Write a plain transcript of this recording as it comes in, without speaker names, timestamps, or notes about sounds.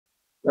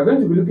We're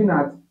going to be looking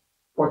at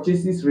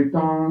purchases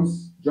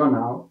returns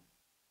journal,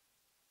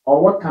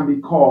 or what can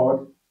be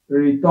called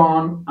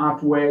return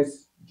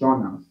outwards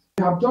journals.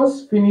 We have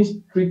just finished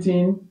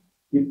treating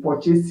the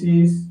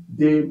purchases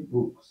day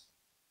books.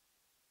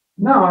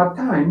 Now, at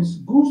times,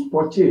 goods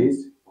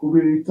purchased could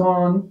be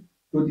returned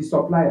to the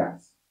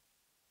suppliers.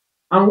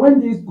 And when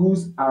these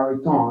goods are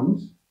returned,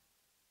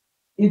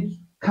 it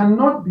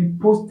cannot be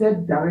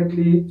posted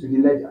directly to the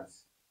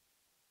ledgers.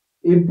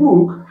 A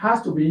book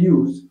has to be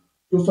used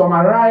to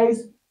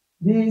summarize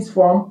these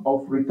form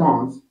of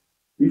returns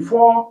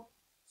before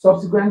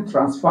subsequent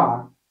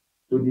transfer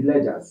to the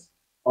ledgers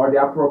or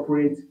the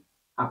appropriate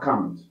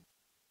account.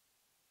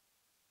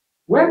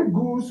 When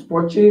goods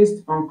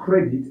purchased on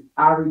credit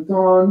are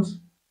returned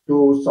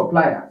to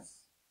suppliers,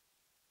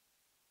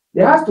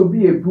 there has to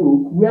be a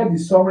book where the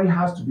summary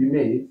has to be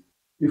made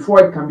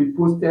before it can be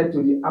posted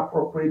to the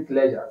appropriate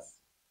ledgers.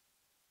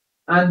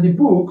 And the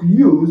book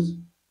used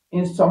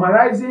in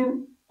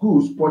summarizing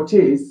goods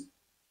purchased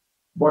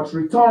but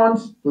returned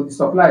to the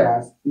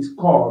suppliers is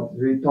called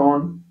the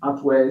return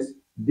outwards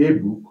day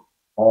book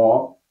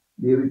or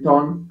the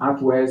return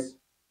outwards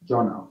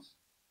journals.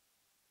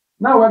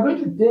 Now we're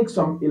going to take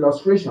some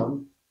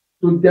illustration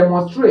to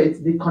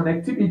demonstrate the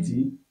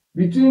connectivity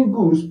between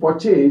goods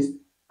purchased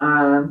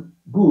and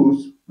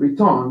goods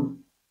returned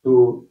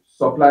to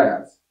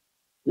suppliers.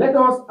 Let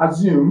us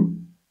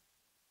assume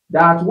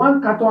that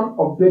 1 carton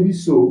of baby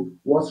soap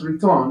was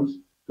returned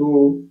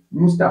to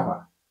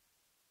Mustafa.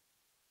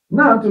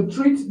 Now, to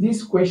treat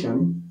this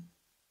question,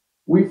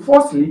 we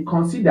firstly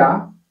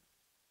consider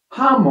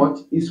how much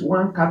is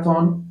 1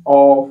 carton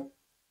of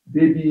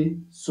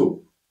baby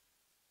soap.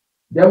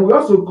 Then we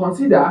also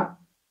consider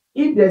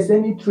if there's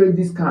any trade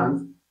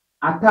discount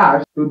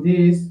attached to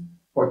these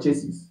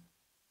purchases.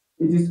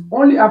 It is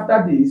only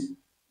after this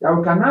that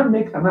we can now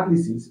make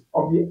analysis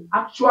of the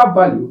actual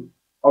value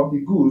of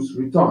the goods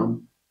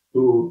returned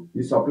to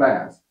the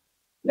suppliers.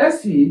 Let's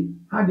see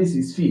how this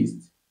is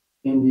fixed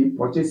in the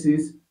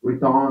purchases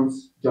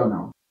returns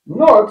journal.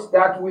 Note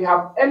that we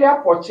have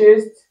earlier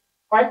purchased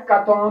 5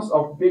 cartons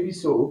of baby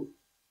soap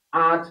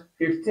at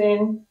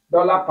 $15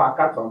 per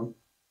carton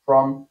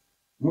from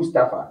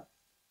Mustafa.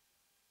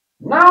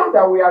 Now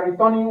that we are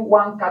returning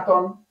 1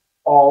 carton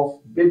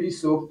of baby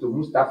soap to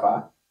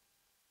Mustafa,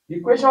 the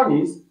question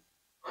is,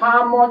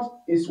 how much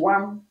is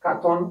 1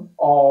 carton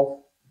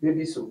of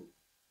baby soap?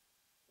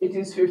 It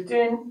is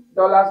 $15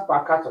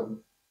 per carton,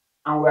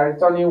 and we are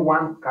returning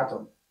 1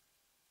 carton.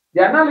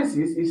 The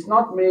analysis is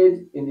not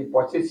made in the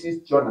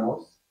purchases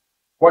journals,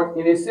 but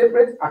in a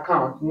separate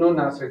account known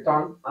as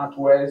return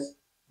outwards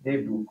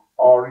daybook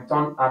or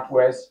return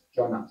outwards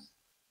journals.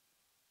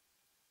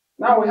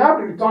 Now we have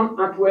the return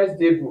outwards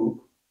daybook,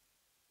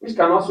 which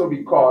can also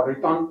be called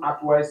return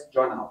outwards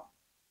journal.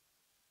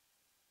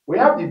 We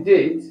have the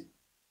date,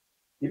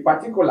 the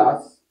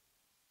particulars,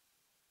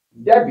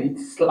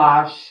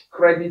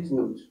 debit/credit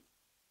note.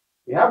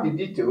 We have the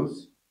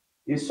details,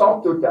 the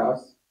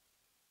subtotals,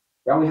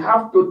 then we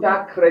have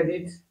total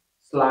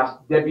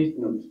credit/debit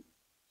note.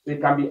 So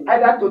it can be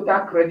either total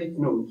credit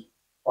note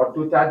or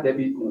total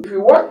debit note. If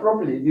you watch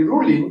properly, the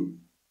ruling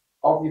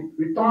of the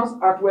returns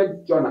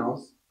outward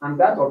journals and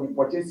that of the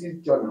purchases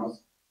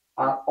journals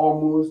are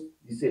almost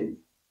the same.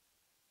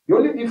 The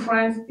only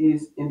difference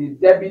is in the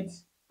debit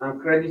and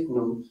credit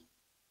note.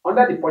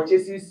 Under the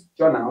purchases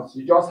journals,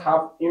 you just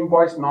have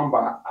invoice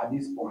number at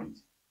this point.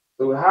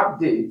 So we have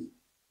date,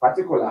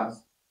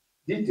 particulars,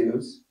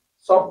 details,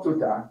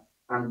 subtotal,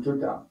 and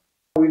total.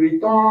 We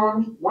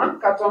returned 1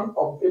 carton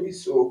of baby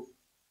soap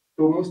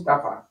to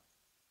Mustafa,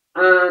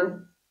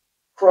 and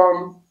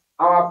from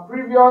our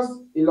previous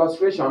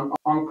illustration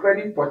on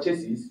credit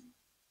purchases,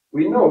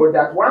 we know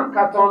that 1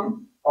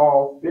 carton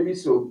of baby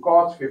soap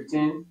costs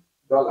 $15.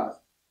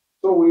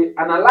 So we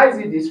analyze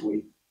it this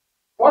way.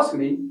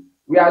 Firstly,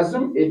 we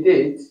assume a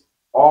date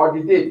or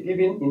the date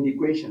given in the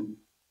equation.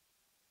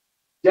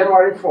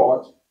 January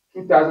 4th,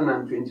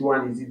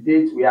 2021 is the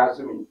date we are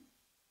assuming.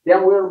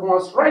 Then we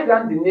must write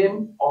down the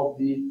name of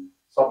the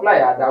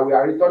supplier that we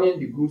are returning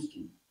the goods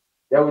to.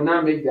 Then we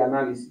now make the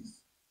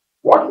analysis.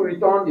 What we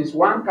returned is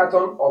 1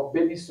 carton of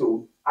baby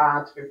soap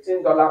at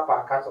 $15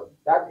 per carton.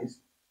 That is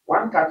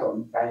 1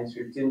 carton times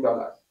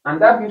 $15.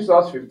 And that gives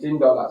us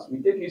 $15. We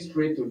take it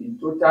straight to the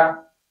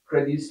total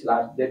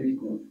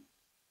credit/debit note.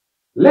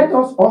 Let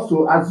us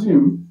also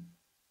assume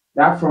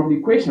that from the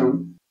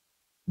equation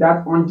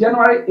that on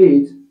January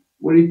 8th,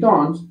 we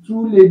returned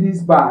 2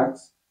 ladies'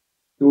 bags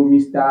to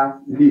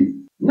Mr.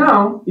 Lee.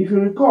 Now, if you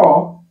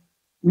recall,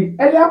 we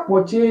earlier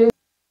purchased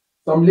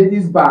some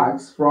ladies'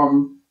 bags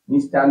from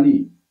Mr.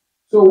 Lee.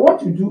 So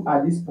what you do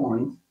at this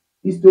point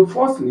is to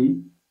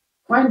firstly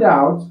find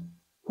out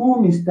who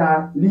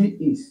Mr. Lee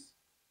is.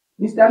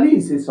 Mr. Lee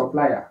is a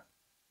supplier.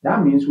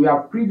 That means we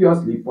have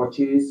previously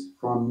purchased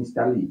from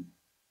Mr. Lee.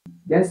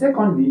 Then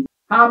secondly,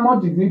 how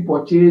much did we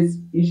purchase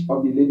each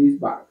of the ladies'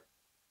 bags?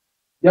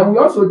 Then we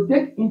also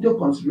take into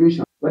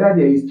consideration whether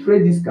there is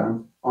trade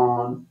discount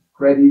on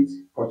credit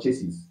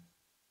purchases.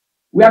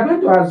 We are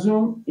going to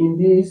assume in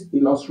this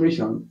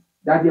illustration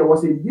that there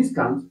was a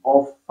discount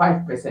of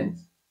 5%.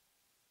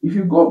 If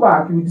you go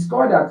back, you will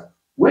discover that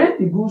when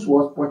the goods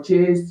was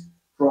purchased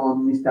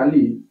from Mr.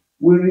 Lee,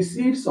 we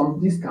received some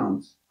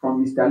discounts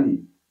from Mr.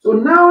 Lee. So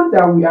now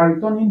that we are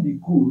returning the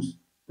goods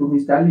to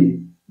Mr.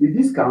 Lee, the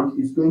discount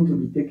is going to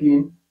be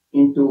taken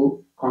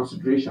into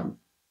consideration.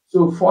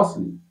 So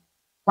firstly,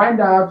 find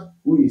out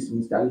who is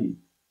Mr. Lee.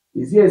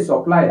 Is he a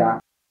supplier?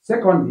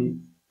 Secondly,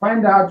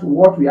 find out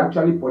what we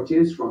actually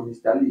purchased from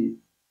Mr. Lee,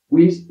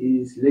 which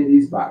is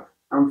ladies' bag,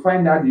 and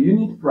find out the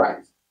unit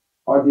price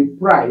or the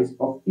price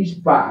of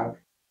each bag,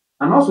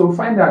 and also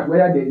find out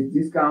whether there is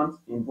discount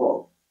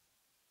involved.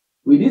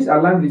 With this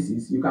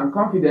analysis, you can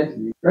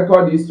confidently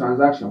record these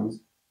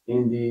transactions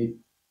in the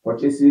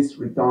purchases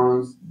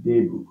returns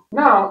daybook.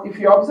 Now, if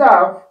you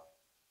observe,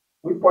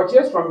 we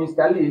purchased from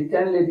Mr. Lee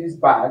 10 ladies'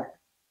 bag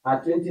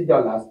at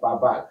 $20 per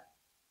bag,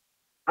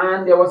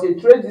 and there was a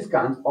trade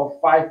discount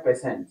of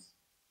 5%.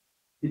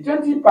 The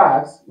 20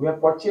 bags were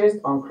purchased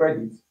on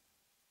credit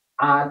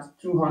at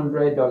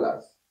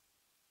 $200.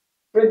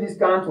 Trade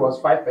discount was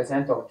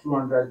 5% of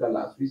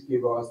 $200, which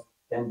gave us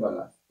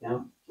 $10.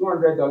 Now,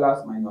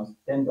 $200 minus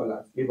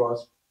 $10 gave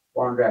us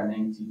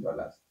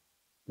 $490.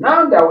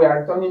 Now that we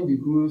are returning the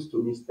goods to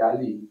Mr.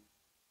 Lee,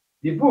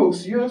 the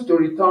books used to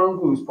return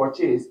goods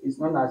purchased is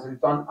known as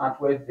Return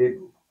Artwork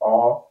Daybook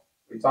or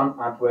Return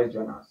Artwork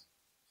Journals.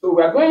 So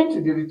we are going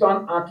to the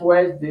Return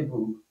Artwork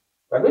Daybook.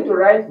 We are going to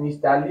write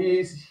Mr.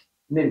 Lee's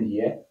name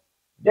here.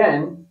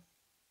 Then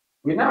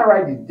we now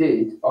write the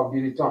date of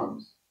the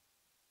returns.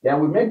 Then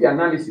we make the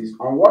analysis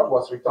on what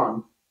was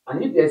returned,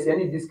 and if there's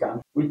any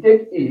discount, we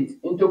take it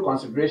into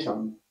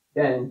consideration,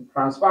 then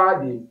transfer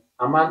the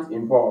amount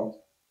involved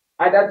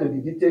either to the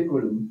detail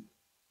column,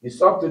 the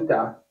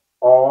subtotal,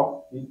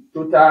 or the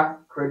total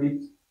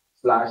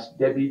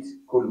credit/debit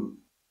column,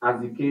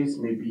 as the case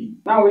may be.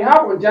 Now we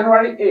have on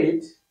January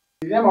 8th,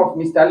 the name of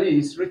Mr. Lee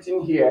is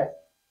written here.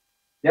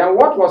 Then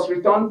what was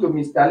returned to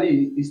Mr.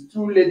 Lee is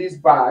 2 ladies'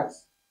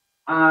 bags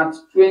at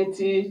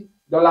 $20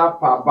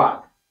 per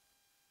bag.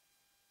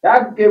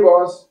 That gave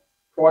us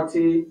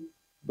 $40.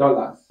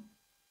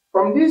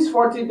 From this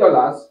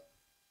 $40,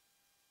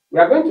 we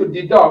are going to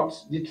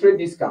deduct the trade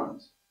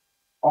discount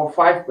of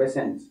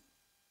 5%.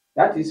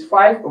 That is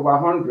 5 over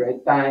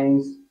 100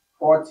 times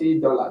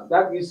 $40.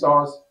 That gives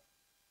us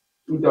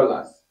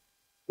 $2.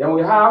 Then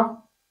we have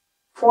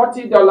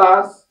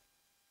 $40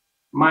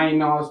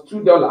 minus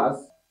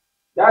 $2.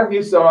 That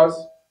gives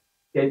us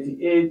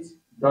 $38.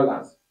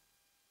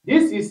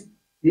 This is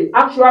the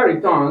actual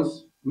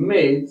returns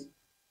made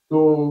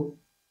to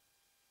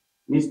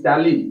Mr.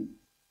 Lee.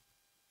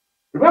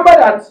 Remember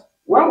that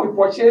when we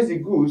purchased the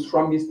goods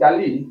from Mr.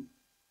 Lee,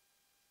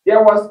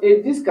 there was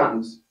a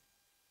discount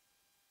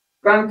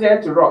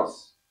granted to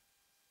us.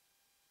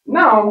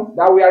 Now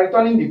that we are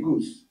returning the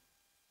goods,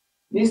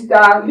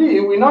 Mr. Lee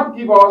will not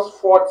give us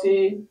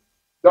 $40,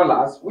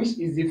 which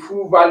is the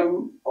full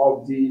value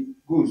of the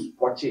goods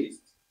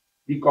purchased,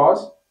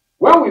 because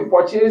when we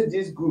purchased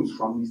these goods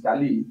from Mr.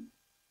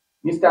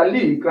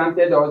 Lee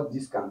granted us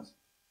discounts.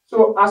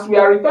 So as we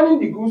are returning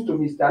the goods to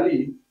Mr.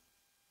 Lee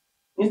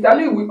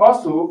will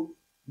also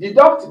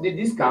deduct the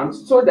discount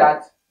so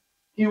that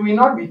he will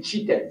not be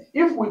cheated.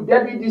 If we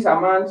debit this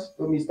amount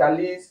to Mr.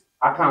 Lee's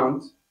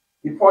account,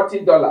 the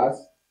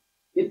 $40,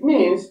 it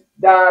means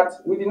that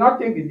we did not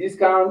take the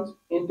discount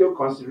into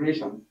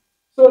consideration.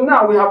 So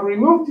now we have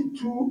removed the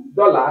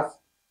 $2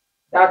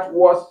 that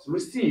was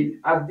received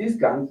as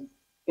discount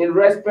in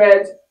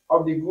respect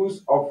of the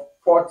goods of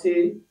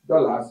 $40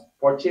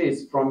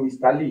 purchased from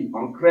Mr. Lee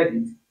on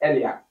credit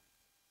earlier.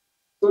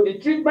 So the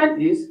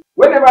treatment is,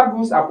 whenever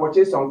goods are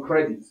purchased on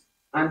credit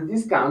and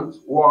discount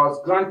was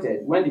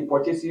granted when the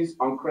purchases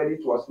on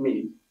credit was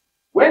made,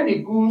 when the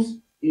goods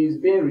is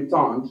being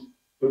returned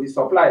to the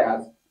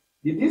suppliers,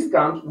 the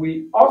discount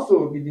will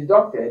also be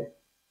deducted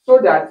so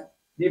that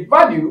the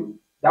value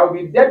that will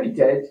be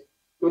debited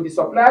to the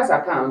supplier's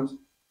account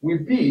will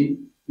be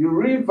the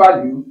real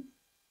value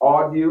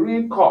or the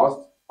real cost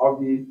of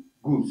the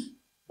goods.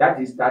 That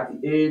is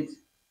 $38.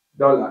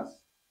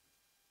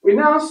 We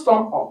now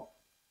sum up.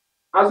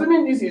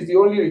 Assuming this is the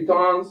only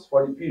returns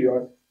for the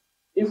period,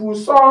 if we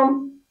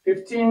sum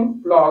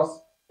 15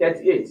 plus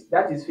 38,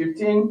 that is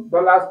 $15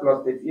 plus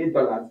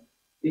 $38,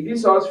 it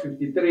gives us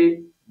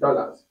 $53.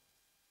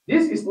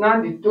 This is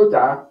now the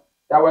total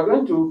that we're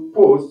going to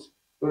post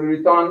to the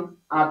Return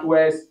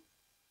Artwork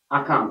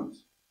account.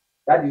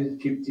 That is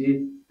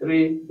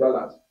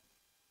 $53.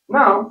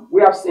 Now,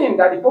 we have seen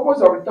that the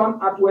purpose of Return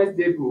Artwork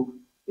Daybook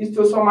is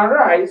to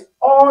summarize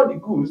all the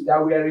goods that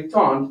were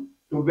returned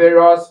to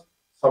various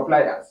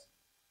suppliers.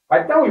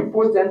 By the time we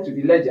post them to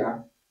the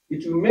ledger,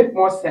 it will make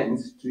more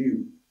sense to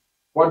you.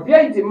 But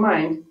bear it in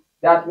mind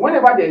that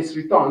whenever there is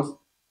returns,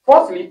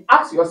 firstly,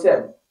 ask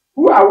yourself,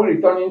 who are we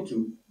returning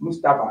to?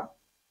 Mustafa.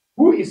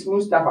 Who is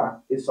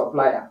Mustafa? A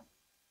supplier.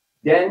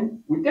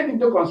 Then we take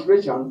into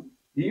consideration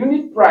the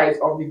unit price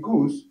of the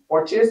goods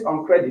purchased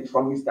on credit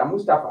from Mr.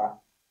 Mustafa.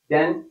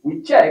 Then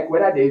we check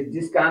whether there is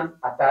discount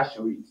attached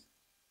to it.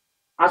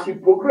 As we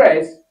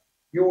progress,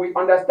 you will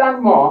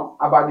understand more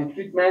about the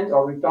treatment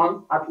of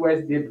return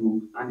outwards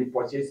daybook and the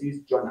purchases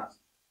journals.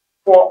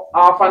 For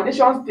our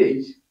foundation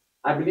stage,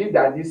 I believe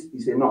that this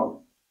is enough.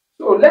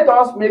 So let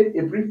us make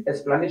a brief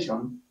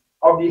explanation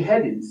of the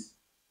headings,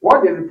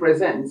 what they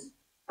represent,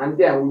 and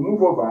then we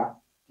move over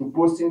to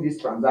posting these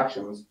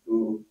transactions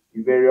to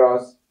the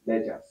various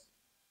ledgers.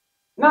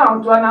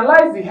 Now, to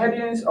analyze the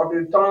headings of the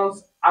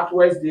returns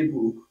outwards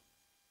daybook,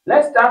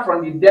 let's start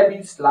from the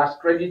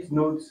debit/credit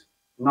note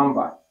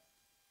number.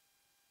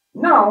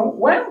 Now,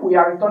 when we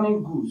are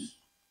returning goods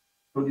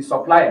to the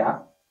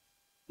supplier,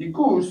 the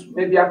goods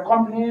may be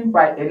accompanied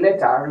by a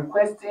letter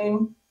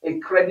requesting a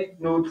credit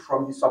note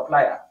from the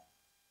supplier.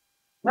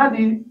 Now,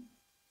 the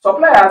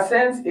supplier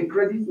sends a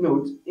credit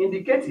note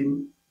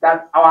indicating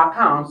that our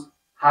account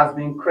has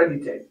been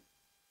credited.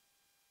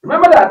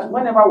 Remember that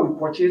whenever we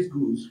purchase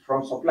goods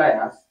from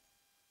suppliers,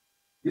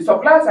 the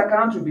supplier's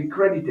account will be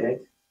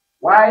credited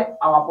while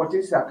our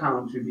purchase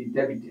account will be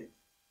debited.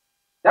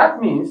 That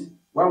means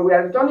when we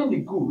are returning the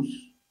goods,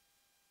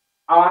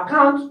 our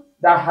account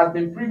that has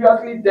been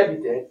previously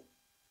debited,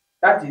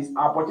 that is,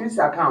 our purchase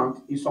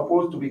account, is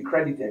supposed to be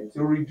credited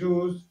to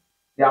reduce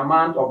the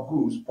amount of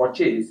goods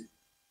purchased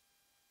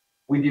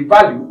with the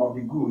value of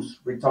the goods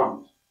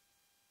returned.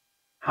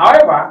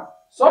 However,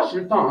 such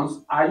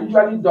returns are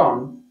usually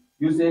done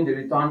using the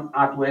return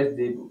outwards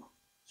daybook.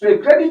 So a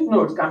credit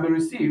note can be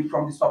received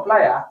from the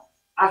supplier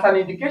as an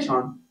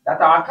indication that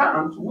our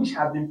account, which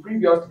has been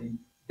previously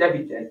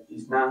debited,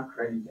 is now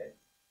credited.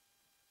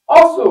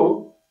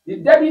 Also, the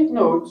debit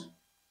note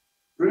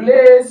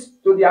relates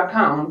to the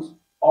account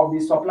of the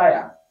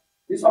supplier.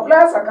 The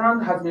supplier's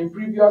account has been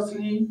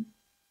previously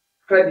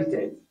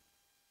credited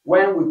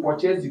when we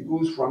purchase the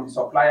goods from the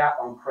supplier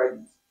on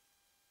credit.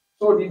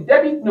 So the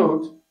debit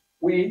note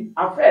will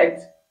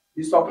affect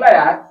the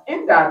supplier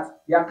in that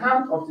the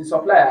account of the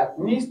supplier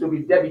needs to be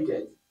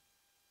debited.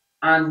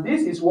 And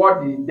this is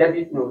what the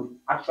debit note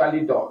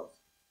actually does.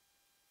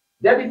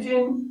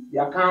 Debiting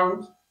the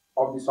account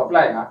of the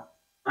supplier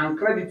and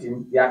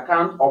crediting the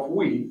account of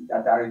we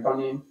that are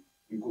returning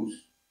the goods.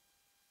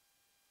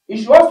 It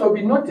should also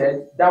be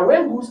noted that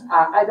when goods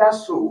are either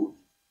sold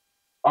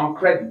on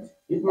credit,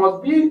 it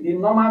must be the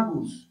normal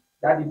goods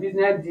that the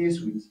business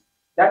deals with,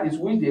 that is,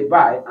 which they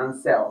buy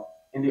and sell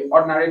in the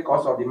ordinary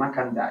course of the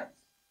merchandise.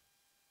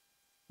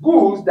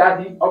 Goods that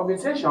the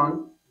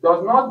organization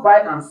does not buy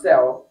and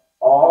sell,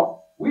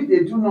 or which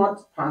they do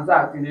not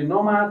transact in the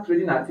normal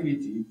trading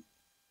activity,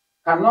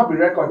 cannot be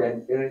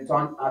recorded in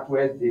return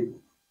outwards daybook.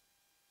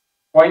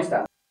 For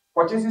instance,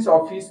 purchases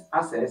of fixed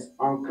assets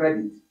on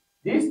credit.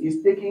 This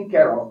is taken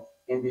care of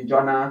in the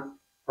journal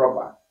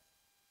proper.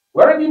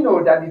 We already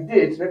know that the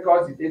date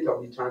records the date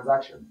of the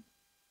transaction.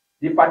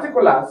 The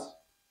particulars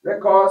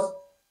records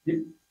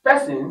the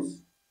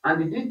persons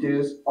and the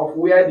details of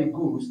where the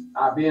goods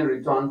are being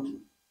returned to.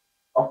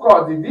 Of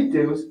course, the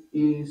details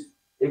is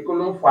a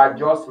column for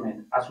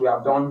adjustment, as we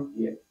have done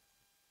here.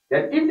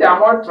 Then if there are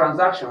more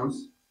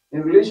transactions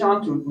in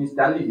relation to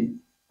Mr. Lee,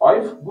 or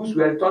if goods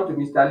were returned to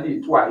Mr.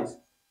 Lee twice,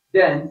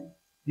 then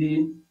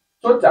the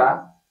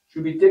total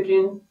should be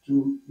taken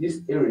to this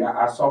area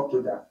as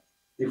subtotal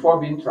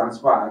before being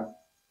transferred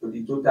to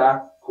the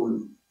total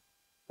column.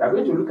 We are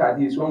going to look at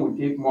this when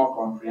we take more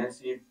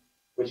comprehensive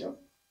questions.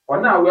 For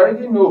now, we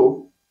already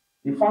know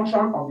the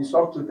function of the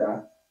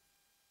subtotal,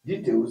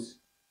 details,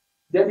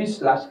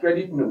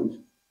 debit/credit note,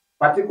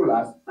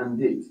 particulars, and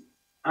date,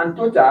 and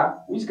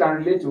total, which can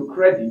relate to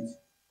credit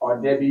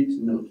or debit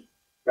note.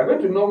 We are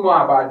going to know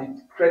more about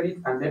the credit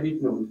and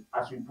debit note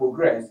as we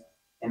progress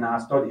in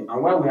our study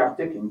and when we have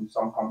taken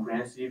some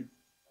comprehensive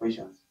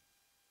questions.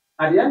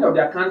 At the end of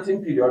the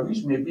accounting period,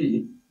 which may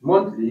be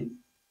monthly,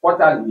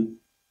 quarterly,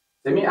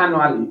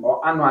 semi-annually,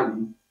 or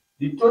annually,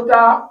 the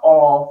total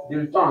of the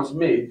returns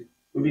made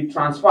will be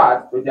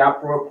transferred to the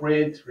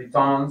appropriate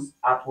returns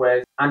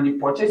outwards, and the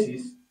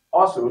purchases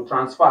also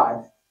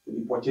transferred to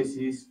the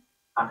purchases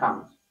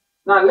account.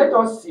 Now let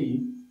us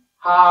see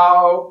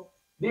how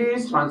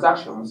these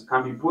transactions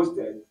can be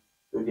posted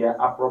to their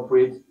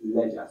appropriate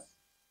ledgers.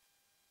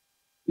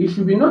 It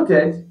should be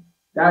noted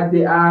that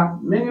there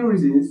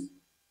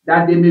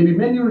may be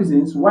many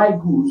reasons why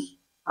goods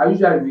are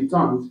usually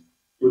returned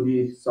to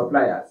the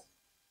suppliers.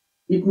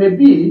 It may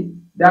be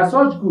that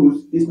such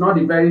goods is not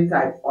the very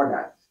type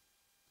ordered.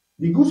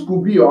 The goods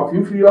could be of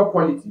inferior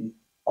quality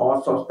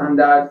or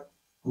substandard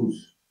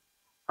goods.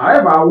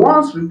 However,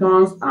 once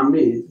returns are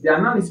made, the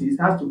analysis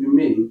has to be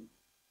made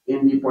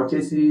in the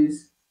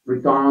purchases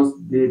returns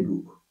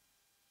daybook.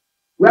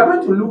 We are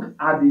going to look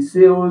at the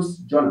sales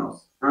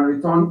journals and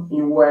return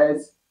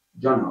inwards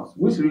journals,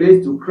 which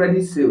relates to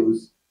credit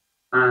sales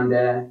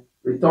and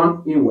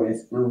return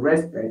inwards in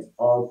respect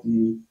of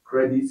the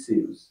credit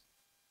sales.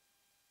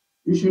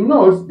 You should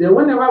note that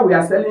whenever we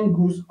are selling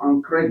goods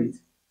on credit,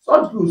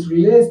 such goods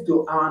relates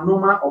to our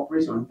normal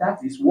operation,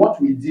 that is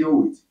what we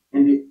deal with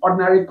in the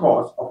ordinary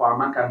course of our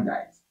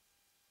merchandise.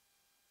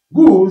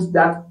 Goods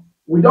that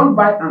we don't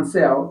buy and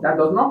sell, that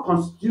does not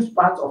constitute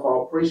part of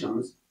our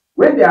operations,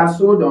 when they are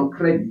sold on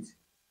credit,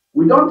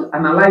 we don't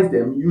analyze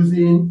them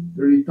using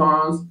the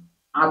returns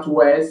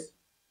outwards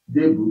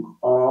daybook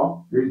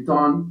or the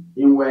return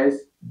inwards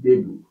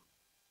daybook.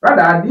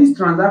 Rather, these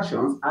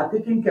transactions are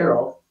taken care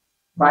of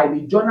by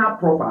the journal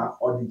proper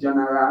or the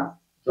general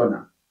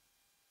journal.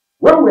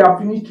 When we have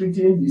finished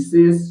treating the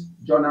sales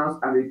journals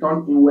and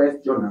return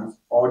inwards journals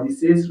or the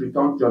sales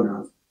return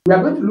journals, we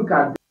are going to look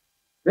at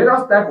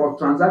various types of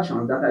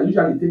transactions that are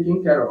usually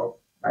taken care of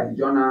by the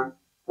journal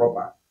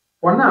proper.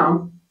 For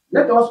now,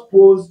 let us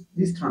pose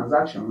these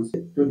transactions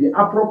to the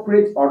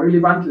appropriate or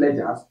relevant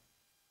ledgers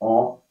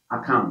or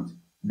account.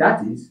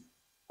 That is,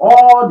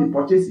 all the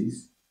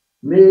purchases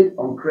made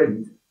on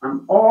credit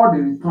and all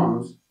the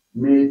returns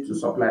made to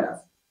suppliers.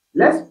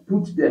 Let's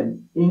put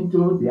them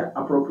into their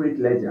appropriate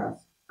ledgers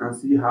and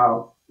see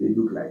how they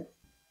look like.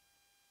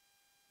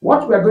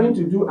 What we are going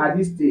to do at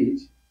this stage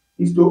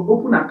is to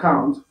open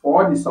accounts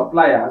for all the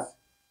suppliers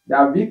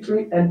that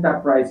Victory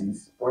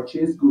Enterprises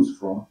purchase goods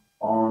from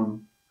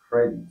on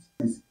credit.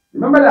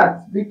 Remember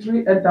that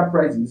Victory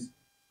Enterprises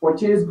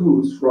purchase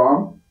goods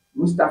from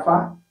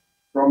Mustafa,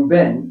 from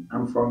Ben,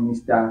 and from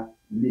Mr.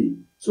 Lee.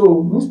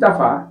 So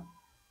Mustafa,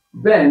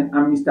 Ben,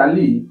 and Mr.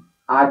 Lee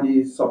are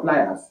the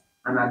suppliers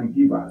and are the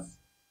givers.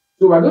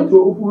 So we're going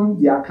to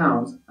open the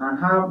accounts and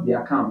have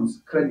the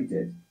accounts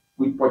credited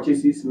with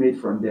purchases made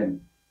from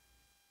them.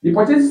 The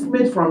purchases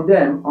made from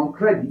them on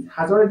credit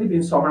has already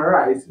been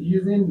summarized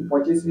using the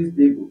purchases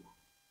daybook.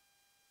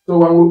 So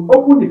when we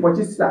open the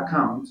purchases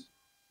account,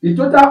 the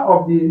total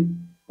of the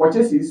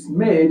purchases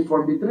made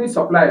from the three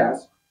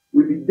suppliers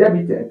will be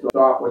debited to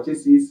our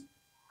purchases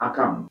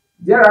account.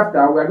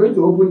 Thereafter, we are going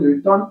to open the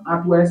return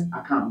outwards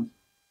account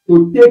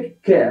to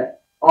take care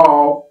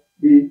of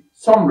the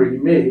summary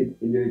made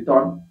in the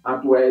return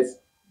outwards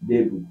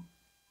daybook.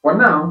 For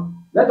now,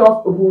 let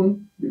us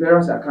open the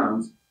various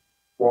accounts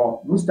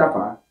for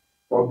Mustafa,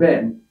 for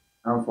Ben,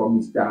 and for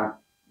Mr.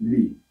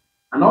 Lee.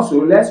 And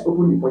also, let's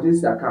open the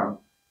purchases account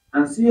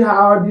and see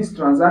how these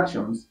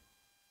transactions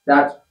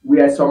that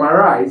were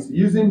summarized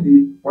using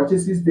the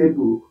purchases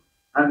daybook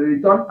and the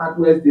return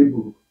outwards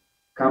daybook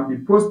can be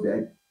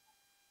posted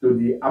to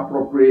the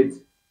appropriate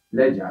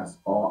ledgers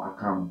or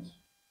accounts.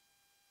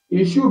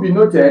 It should be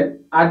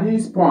noted at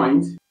this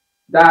point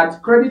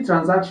that credit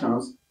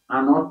transactions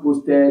are not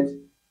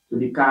posted to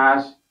the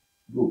cash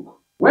book.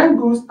 When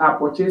goods are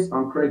purchased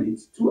on credit,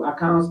 two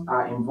accounts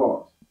are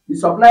involved: the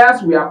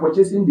suppliers we are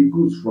purchasing the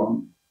goods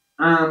from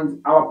and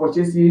our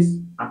purchases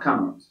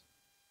account.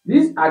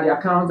 These are the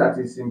accounts that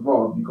is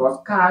involved because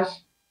cash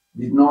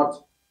did not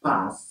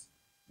pass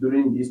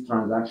during these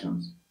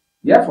transactions.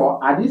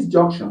 Therefore, at this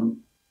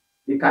junction,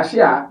 the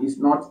cashier is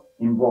not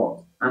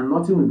involved and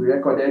nothing will be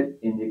recorded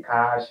in the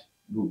cash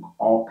book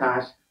or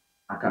cash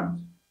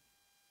account.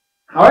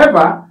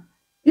 However,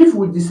 if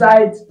we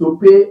decide to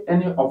pay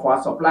any of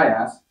our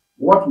suppliers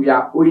what we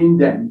are owing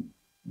them,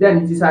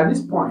 then it is at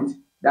this point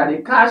that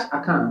the cash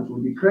account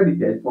will be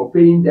credited for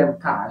paying them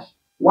cash,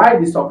 while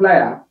the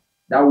supplier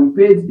that we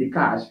paid the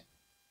cash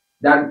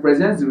that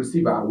represents the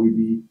receiver will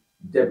be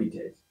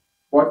debited.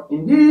 But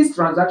in these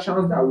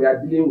transactions that we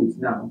are dealing with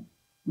now,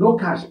 no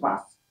cash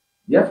passed.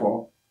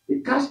 Therefore,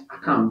 the cash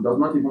account does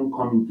not even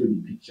come into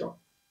the picture.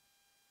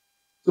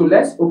 So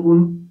let's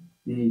open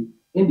the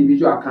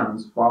individual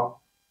accounts for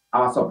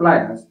our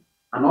suppliers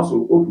and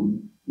also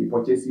open the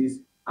purchases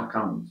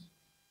account.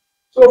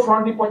 So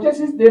from the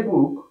purchases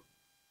daybook,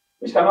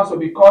 which can also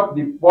be called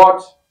the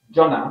bought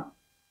journal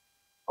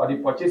or the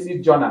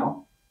purchases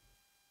journal,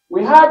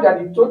 we have that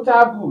the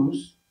total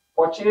goods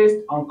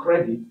purchased on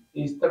credit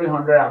is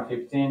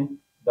 $315.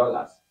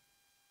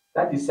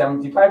 That is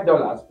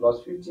 $75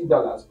 plus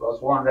 $50 plus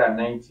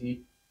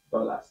 $190.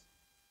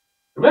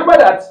 Remember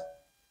that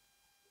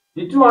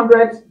the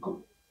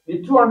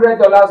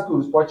 $200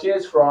 goods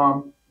purchased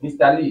from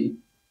Mr. Lee,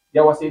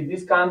 there was a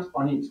discount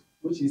on it,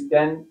 which is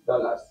 $10.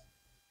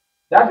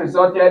 That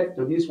resulted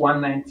to this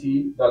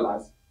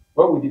 $190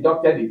 when we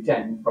deducted the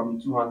 10 from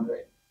the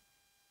 200.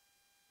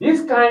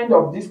 This kind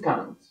of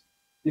discount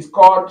is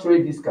called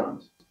trade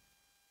discount.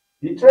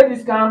 The trade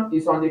discount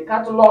is on the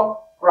catalog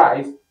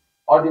price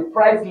or the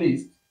price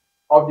list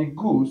of the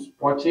goods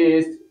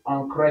purchased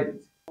on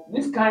credit.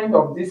 This kind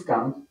of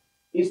discount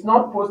is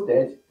not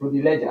posted to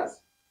the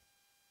ledgers.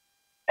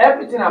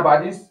 Everything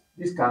about this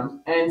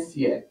discount ends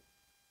here,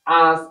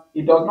 as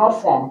it does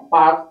not form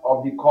part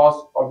of the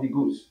cost of the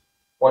goods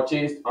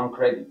purchased on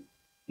credit.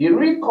 The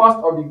real cost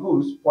of the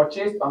goods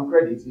purchased on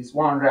credit is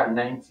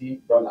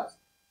 $190.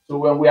 So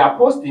when we are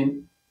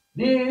posting,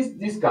 this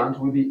discount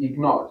will be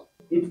ignored.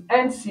 It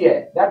ends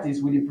here, that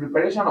is with the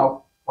preparation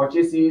of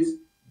purchases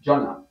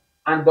journal,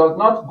 and does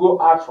not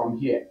go out from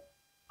here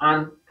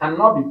and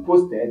cannot be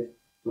posted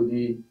to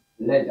the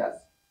ledgers.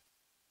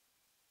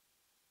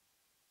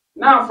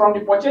 Now from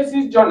the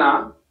purchases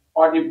journal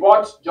or the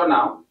bought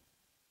journal,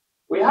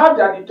 we have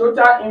that the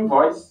total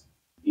invoice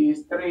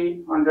is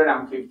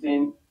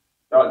 $315.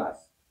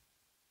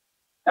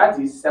 That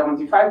is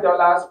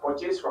 $75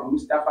 purchased from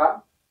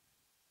Mustafa,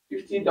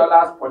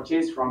 $50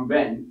 purchased from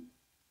Ben,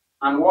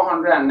 and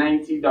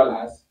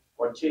 $190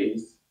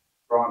 purchased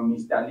from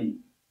Mr. Lee.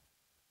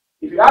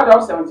 If you add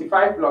up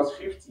 75 plus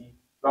 50,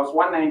 plus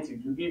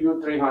 190 to give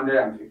you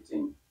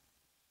 315.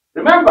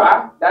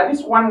 Remember that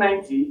this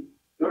 190,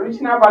 the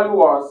original value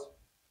was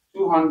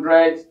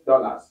 $200,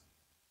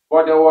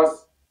 but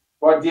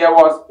there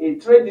was a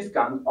trade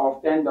discount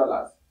of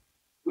 $10,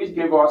 which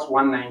gave us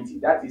 190.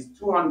 That is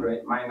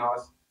 200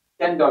 minus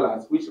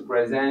 $10, which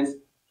represents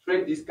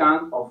trade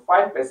discount of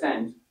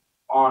 5%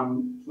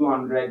 on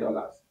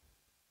 $200.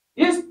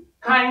 This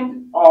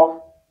kind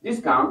of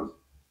discount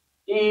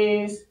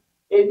is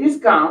a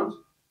discount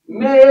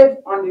made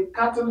on the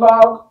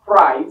catalog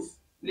price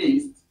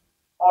list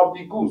of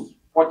the goods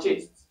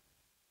purchased.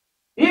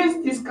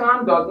 This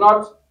discount does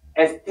not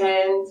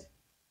extend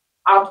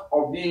out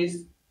of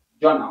these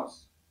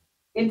journals.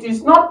 It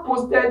is not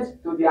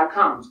posted to the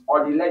accounts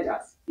or the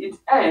ledgers. It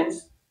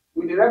ends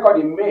with the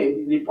recording made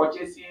in the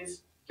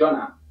purchases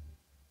journal,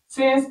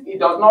 since it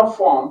does not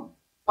form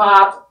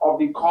part of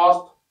the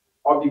cost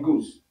of the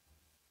goods.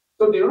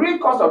 So the real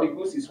cost of the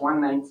goods is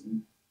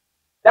 190.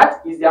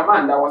 That is the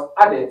amount that was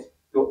added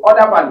to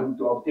other value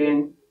to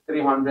obtain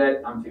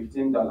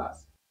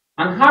 $315.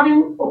 And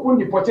having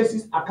opened the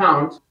purchases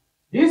account,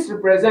 this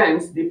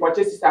represents the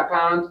purchases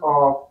account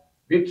of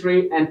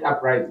Victory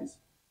Enterprises.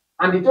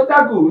 And the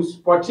total goods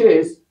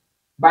purchased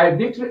by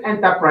Victory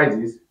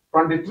Enterprises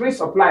from the three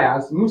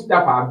suppliers,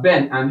 Mustafa,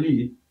 Ben, and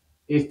Lee,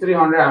 is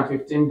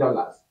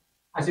 $315.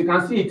 As you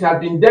can see, it has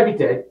been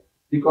debited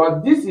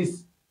because this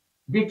is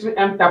Victory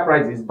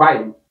Enterprises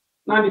buying.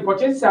 Now, the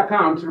purchases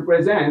account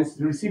represents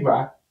the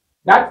receiver,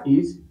 that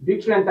is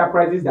Victory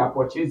Enterprises that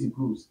purchased the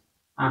goods,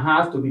 and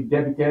has to be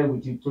debited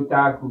with the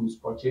total goods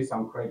purchased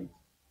on credit.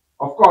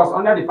 Of course,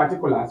 under the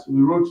particulars,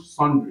 we wrote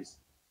sundries.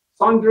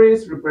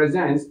 Sundries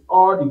represents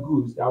all the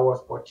goods that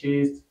was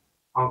purchased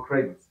on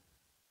credit.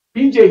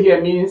 PJ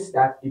here means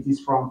that it is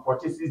from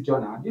purchases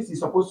journal. This is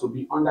supposed to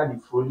be under the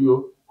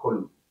folio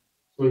column.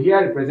 So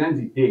here represents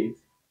the date,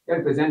 here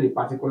represents the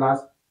particulars,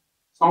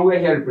 somewhere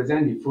here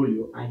represents the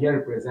folio, and here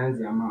represents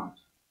the amount.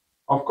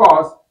 Of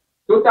course,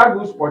 total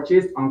goods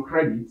purchased on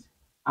credit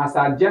as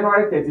at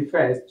January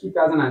 31st,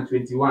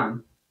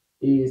 2021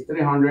 is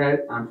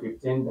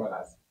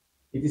 $315.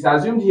 It is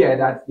assumed here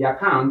that the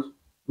account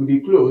will be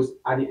closed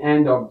at the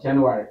end of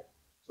January.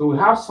 So we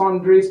have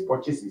sundries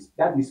purchases,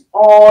 that is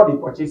all the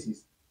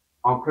purchases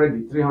on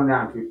credit,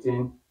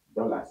 $315.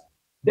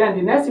 Then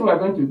the next thing we are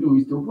going to do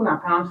is to open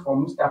account for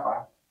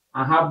Mustafa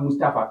and have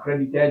Mustafa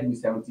credited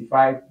with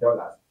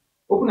 $75.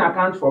 Open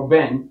account for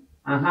Ben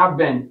and have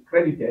Ben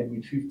credited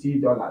with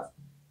 $50.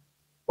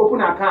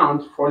 Open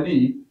account for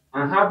Lee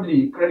and have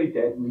Lee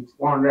credited with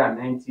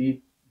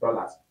 $190.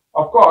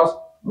 Of course,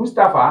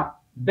 Mustafa,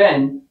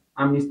 Ben,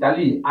 and Mr.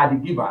 Lee are the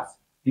givers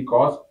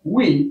because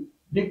we,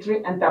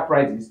 Victory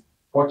Enterprises,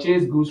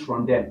 purchase goods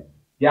from them.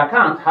 The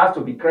account has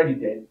to be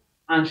credited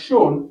and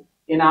shown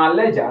in our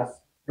ledgers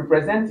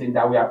representing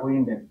that we are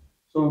owing them.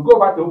 So we go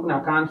back to open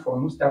account for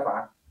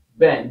Mustafa,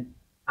 Ben,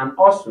 and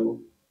also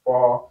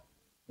for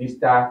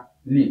Mr.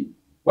 Lee.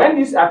 When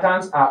these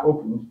accounts are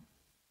opened,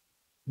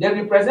 they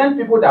represent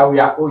people that we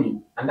are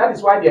owing, and that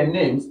is why their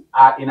names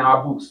are in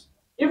our books.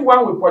 If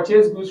when we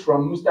purchase goods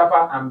from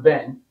Mustafa and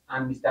Ben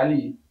and Mr.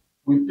 Lee,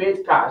 we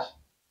paid cash,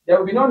 there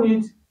will be no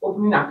need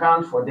opening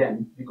account for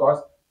them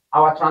because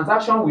our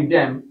transaction with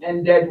them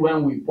ended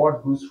when we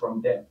bought goods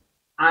from them.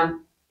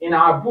 And in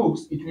our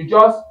books, it will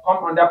just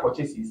come under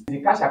purchases.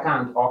 The cash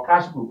account or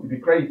cash book will be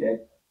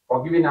credited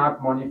for giving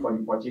out money for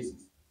the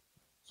purchases.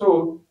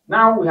 So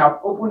now we have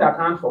opened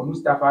account for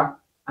Mustafa,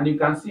 and you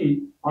can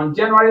see on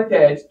January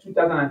 3rd,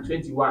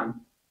 2021,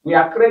 we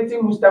are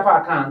crediting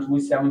Mustafa account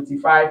with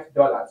 $75,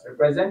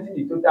 representing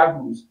the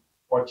total goods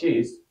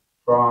purchased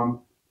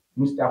from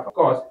Mustafa. Of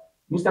course,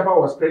 Mustafa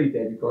was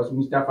credited because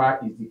Mustafa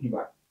is the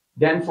giver.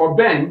 Then for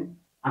Ben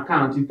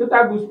account, the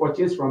total goods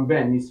purchased from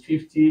Ben is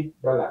 $50.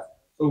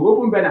 So we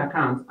open Ben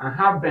account and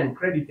have Ben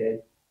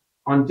credited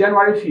on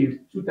January 5th,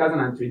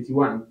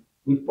 2021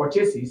 with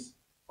purchases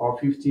of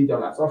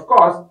 $50. Of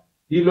course,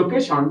 the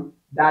location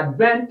that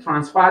Ben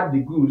transferred the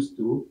goods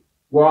to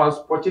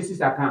was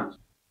purchases account.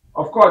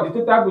 Of course, the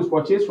total goods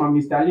purchased from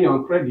Mr. Lee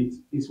on credit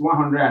is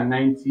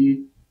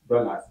 $190.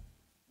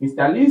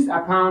 Mr. Lee's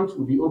account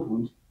will be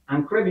opened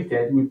and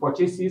credited with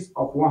purchases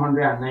of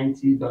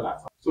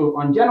 $190. So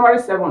on January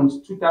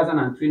 7th,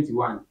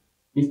 2021,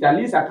 Mr.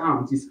 Lee's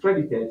account is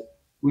credited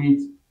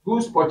with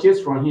goods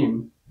purchased from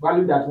him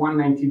valued at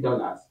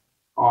 $190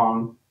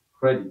 on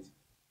credit.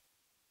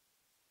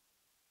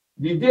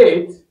 The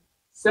date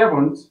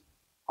 7th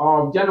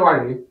of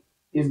January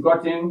is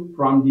gotten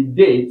from the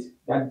date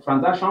that the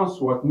transactions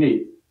was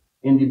made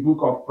in the book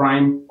of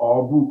prime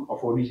or book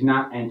of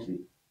original entry.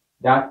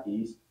 That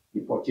is the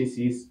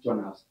purchases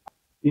journals.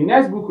 The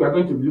next book we are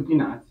going to be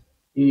looking at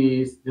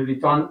is the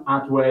Return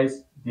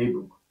Outwards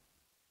Daybook.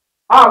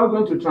 How are we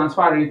going to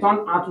transfer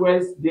Return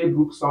Outwards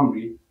Daybook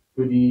summary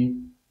to the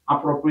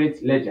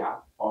appropriate ledger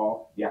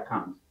of the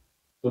account?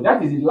 So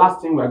that is the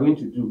last thing we are going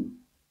to do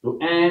to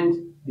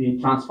end the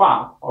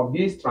transfer of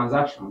these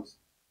transactions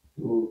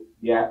to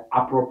their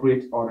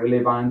appropriate or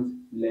relevant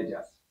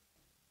ledgers.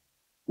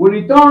 We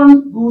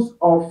return goods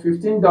of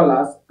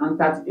 $15 and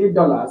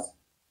 $38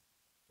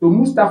 to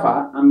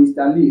Mustafa and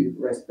Mr. Lee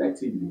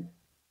respectively.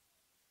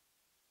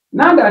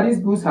 Now that these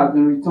goods have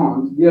been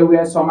returned, they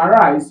were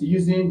summarized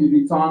using the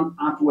return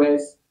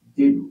address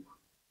daybook.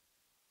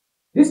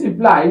 This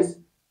implies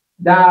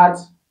that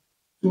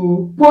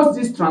to post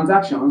these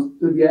transactions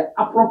to their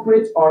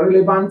appropriate or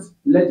relevant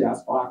ledgers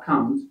or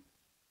accounts,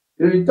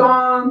 the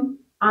return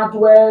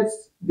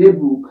address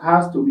daybook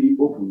has to be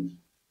opened.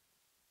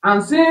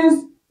 And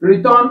since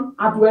return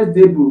address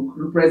daybook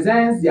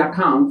represents the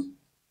account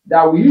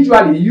that we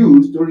usually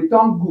use to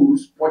return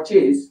goods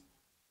purchased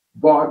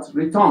but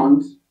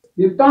returned,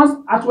 the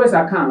return address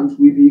account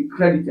will be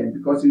credited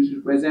because it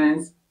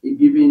represents a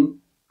given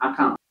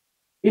account.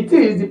 It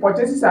is the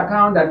purchases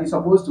account that is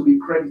supposed to be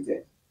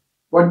credited,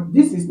 but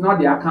this is not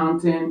the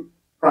accounting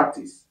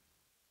practice.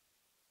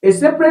 A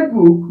separate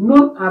book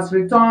known as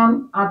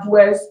return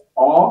address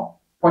or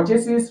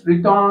purchases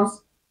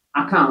returns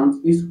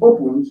account is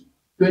opened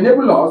to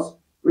enable us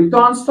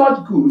return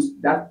such goods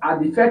that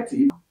are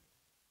defective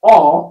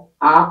or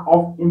are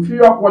of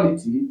inferior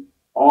quality,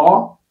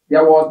 or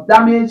there was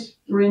damage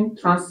during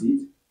transit,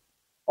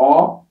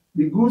 or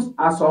the goods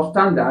are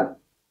substandard,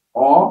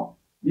 or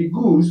the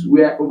goods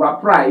were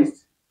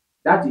overpriced,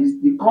 that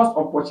is, the cost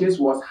of purchase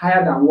was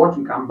higher than what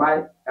we can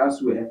buy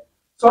elsewhere.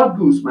 Such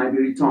goods might be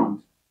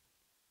returned.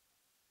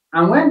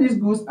 And when these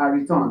goods are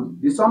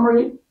returned, the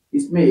summary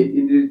is made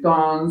in the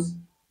returns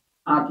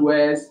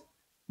address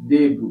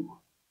daybook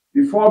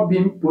before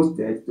being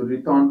posted to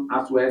return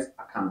address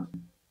account.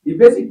 The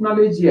basic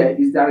knowledge here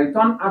is that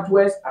return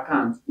address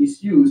account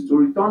is used to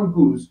return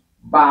goods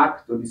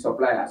back to the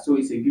supplier, so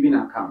it's a given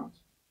account.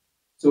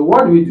 So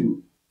what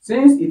do?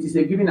 Since it is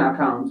a given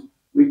account,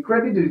 we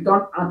credit the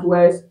return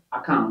address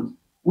account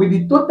with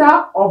the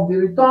total of the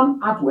return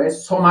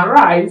address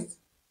summarized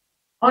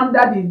under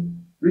the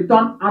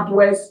return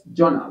address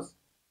journals,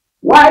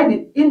 while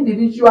the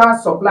individual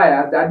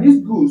supplier that these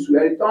goods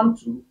were returned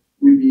to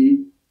will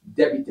be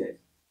debited,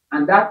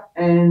 and that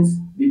ends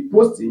the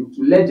posting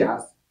to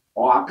ledgers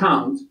or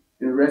accounts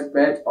in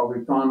respect of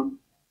return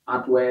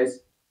address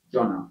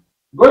journal.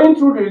 Going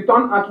through the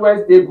return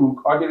address daybook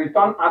or the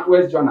return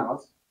address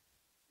journals,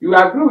 you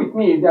agree with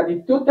me that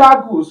the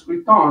total goods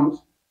returned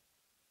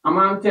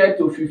amounted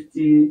to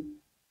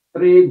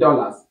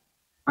 $53,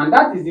 and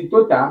that is the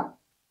total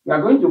we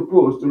are going to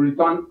post to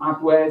return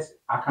address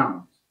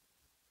account.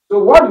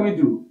 So what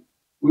do?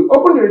 We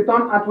open the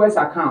return address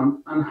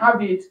account and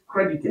have it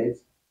credited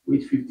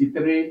with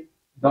 $53,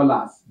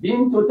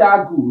 being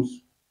total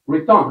goods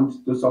returned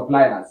to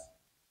suppliers.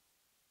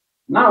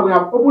 Now we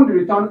have opened the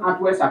return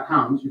address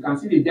account. You can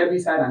see the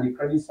debit side and the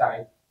credit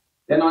side.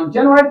 Then on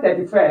January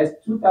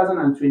 31st,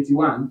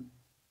 2021,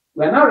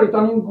 we are now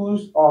returning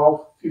goods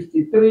of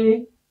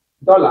 $53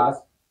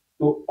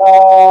 to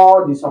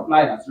all the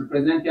suppliers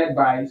represented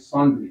by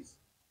sundries.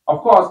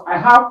 Of course, I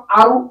have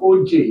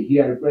ROJ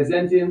here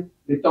representing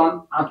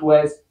return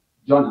address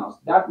journals.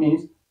 That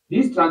means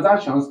these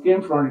transactions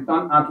came from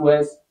return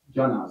address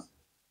journals,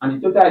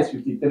 and the total is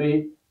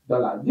 $53.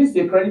 This is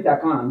a credit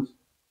account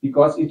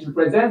because it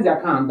represents the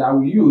account that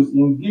we use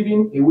in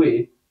giving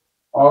away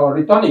or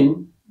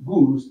returning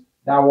goods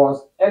that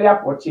was earlier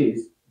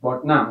purchased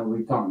but now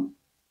returned.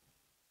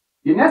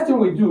 The next thing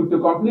we do to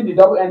complete the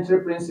double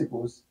entry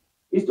principles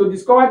is to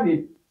discover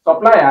the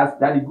suppliers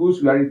that the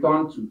goods were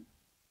returned to.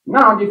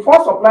 Now, the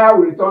first supplier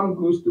we return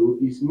goods to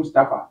is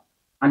Mustafa,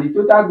 and the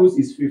total goods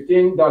is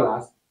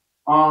 $15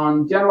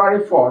 on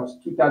January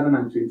 4th,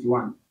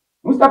 2021.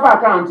 Mustafa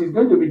account is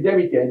going to be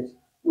debited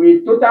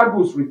with total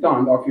goods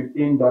returned of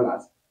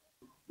 $15.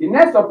 The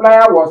next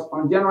supplier was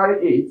on January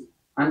 8th,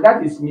 and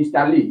that is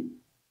Mr. Lee,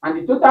 and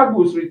the total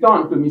goods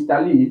returned to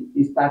Mr. Lee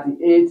is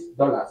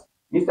 $38.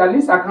 Mr.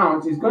 Lee's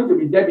account is going to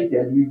be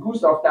debited with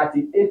goods of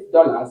 $38.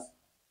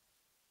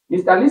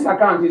 Mr. Lee's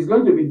account is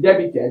going to be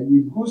debited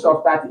with goods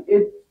of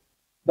 $38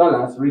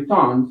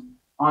 returned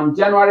on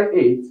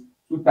January 8th,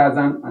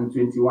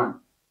 2021.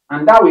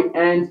 And that will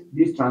end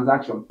this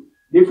transaction.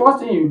 The first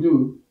thing you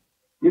do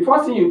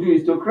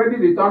is to credit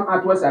return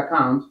address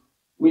account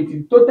with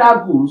the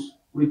total goods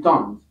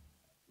returned.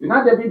 You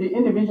now debit the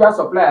individual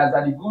suppliers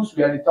that the goods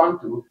were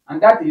returned to,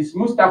 and that is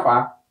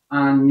Mustafa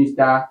and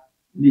Mr.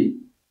 Lee.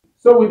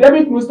 So we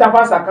debit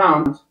Mustafa's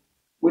account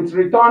with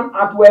return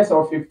address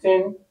of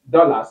 $15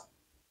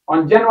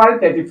 on January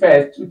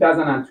 31st,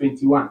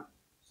 2021.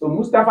 So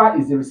Mustafa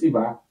is the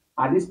receiver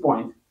at this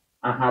point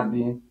and has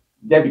been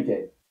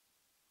debited.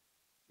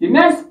 The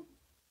next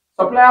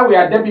supplier we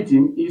are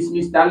debiting is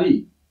Mr.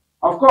 Lee.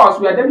 Of course,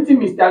 we are debiting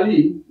Mr.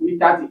 Lee with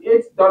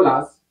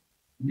 $38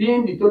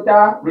 being the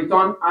total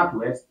return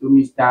address to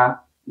Mr.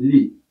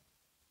 Lee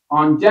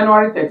on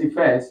January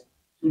 31st,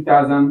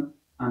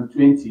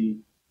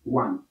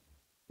 2021.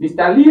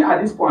 Mr. Lee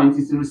at this point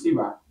is the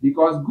receiver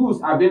because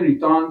goods have been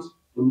returned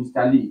to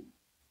Mr. Lee.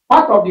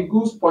 Part of the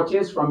goods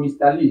purchased from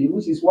Mr. Lee,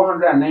 which is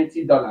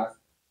 $190,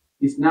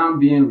 is now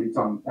being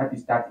returned. That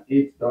is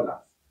 $38.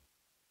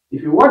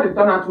 If you want the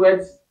return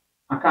address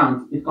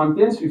account, it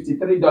contains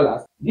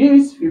 $53.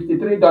 This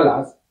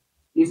 $53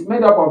 is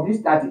made up of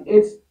these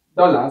 $38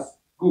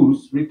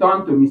 goods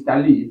returned to Mr.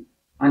 Lee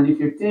and the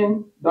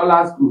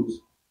 $15 goods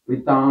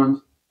returned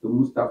to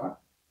Mustafa.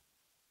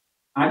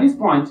 At this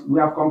point, we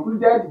have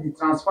concluded the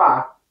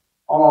transfer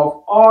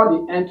of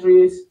all the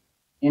entries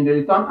in the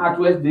return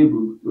hardware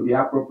daybook to the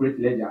appropriate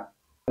ledger.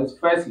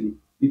 Firstly,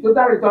 the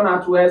total return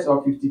hardware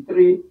of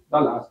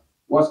 $53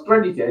 was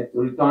credited to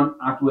return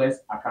hardware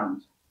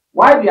account,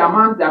 while the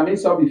amount that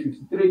makes up the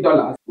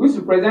 $53, which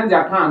represents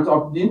the account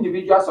of the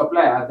individual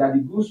suppliers that the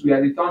goods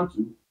were returned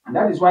to, and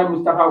that is why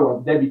Mustafa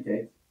was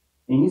debited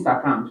in his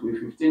account with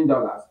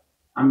 $15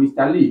 and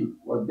Mr. Lee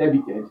was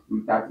debited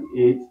with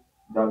 $38.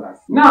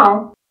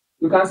 Now,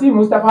 you can see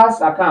Mustafa's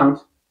account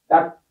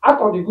that out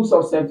of the goods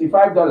of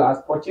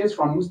 $75 purchased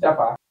from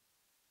Mustafa,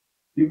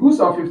 the goods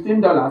of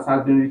 $15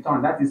 has been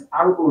returned. That is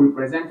RO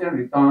representing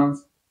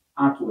returns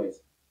hardware.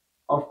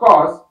 Of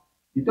course,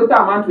 the total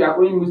amount we are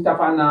owing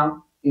Mustafa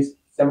now is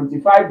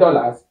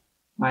 $75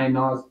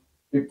 minus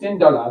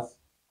 $15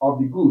 of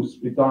the goods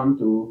returned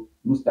to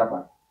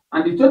Mustafa.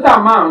 And the total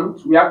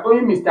amount we are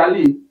owing Mr.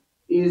 Lee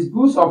is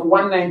goods of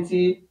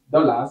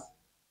 $190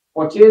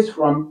 purchased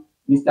from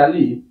Mr.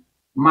 Lee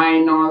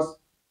minus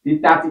the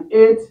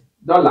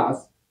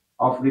 $38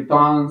 of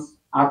returns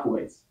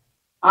outwards.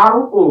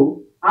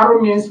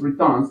 RO means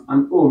returns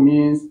and O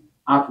means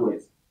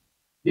outwards.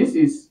 This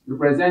is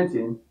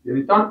representing the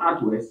return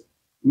outwards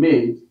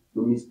made to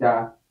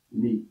Mr.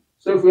 Lee.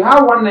 So if we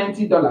have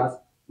 $190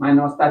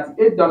 minus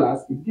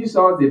 $38, it gives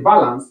us the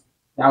balance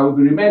that will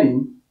be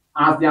remaining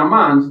as the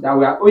amount that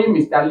we are owing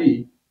Mr.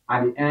 Lee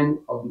at the end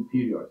of the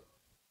period.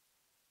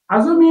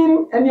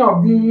 Assuming any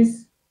of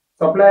these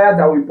suppliers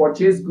that we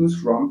purchased goods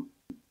from,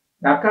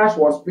 that cash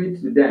was paid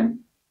to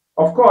them,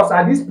 of course,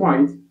 at this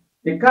point,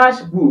 the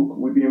cash book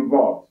will be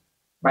involved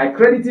by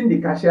crediting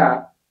the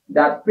cashier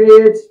that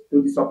paid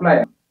to the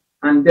supplier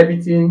and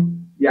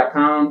debiting the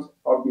account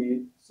of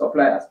the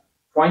suppliers.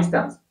 For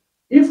instance,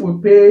 if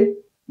we pay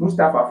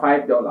Mustafa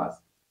 $5,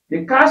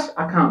 the cash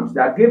account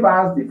that gave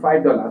us the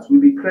 $5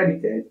 will be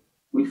credited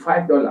with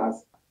 $5,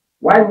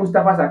 while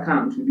Mustafa's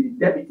account will be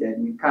debited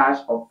with cash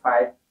of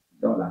 $5.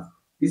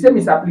 The same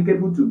is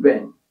applicable to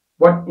Ben,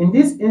 but in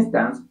this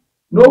instance,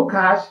 no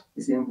cash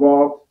is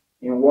involved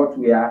in what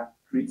we are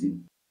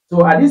treating.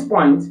 So at this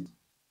point,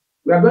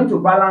 we are going to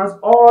balance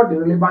all the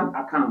relevant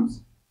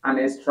accounts and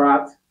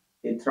extract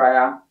a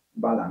trial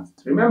balance.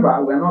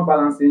 Remember, we are not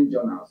balancing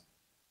journals.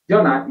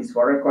 Journal is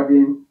for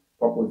recording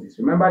purposes.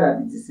 Remember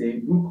that it is a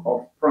book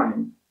of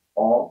prime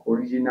or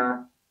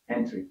original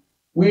entry,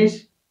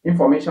 which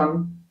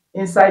information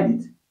inside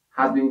it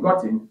has been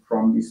gotten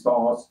from the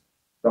source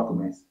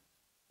documents.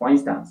 For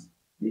instance,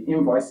 the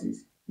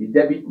invoices, the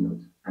debit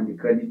note, and the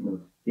credit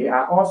note. They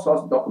are all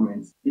source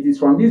documents. It is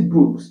from these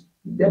books,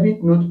 the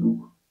debit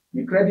notebook,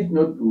 the credit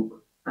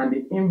notebook, and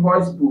the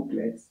invoice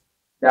booklets,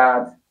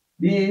 that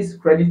these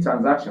credit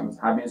transactions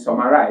have been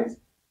summarized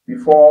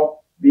before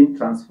being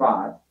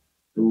transferred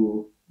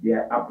to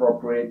their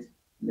appropriate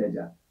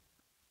ledger.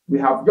 We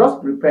have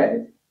just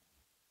prepared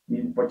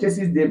the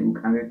purchases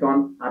daybook and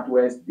return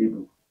hardware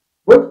daybook.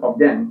 Both of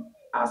them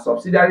are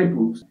subsidiary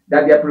books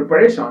that their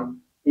preparation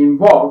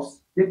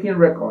involves taking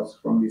records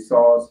from the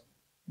source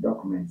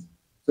documents.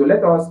 So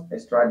let us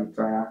extract the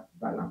trial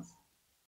balance.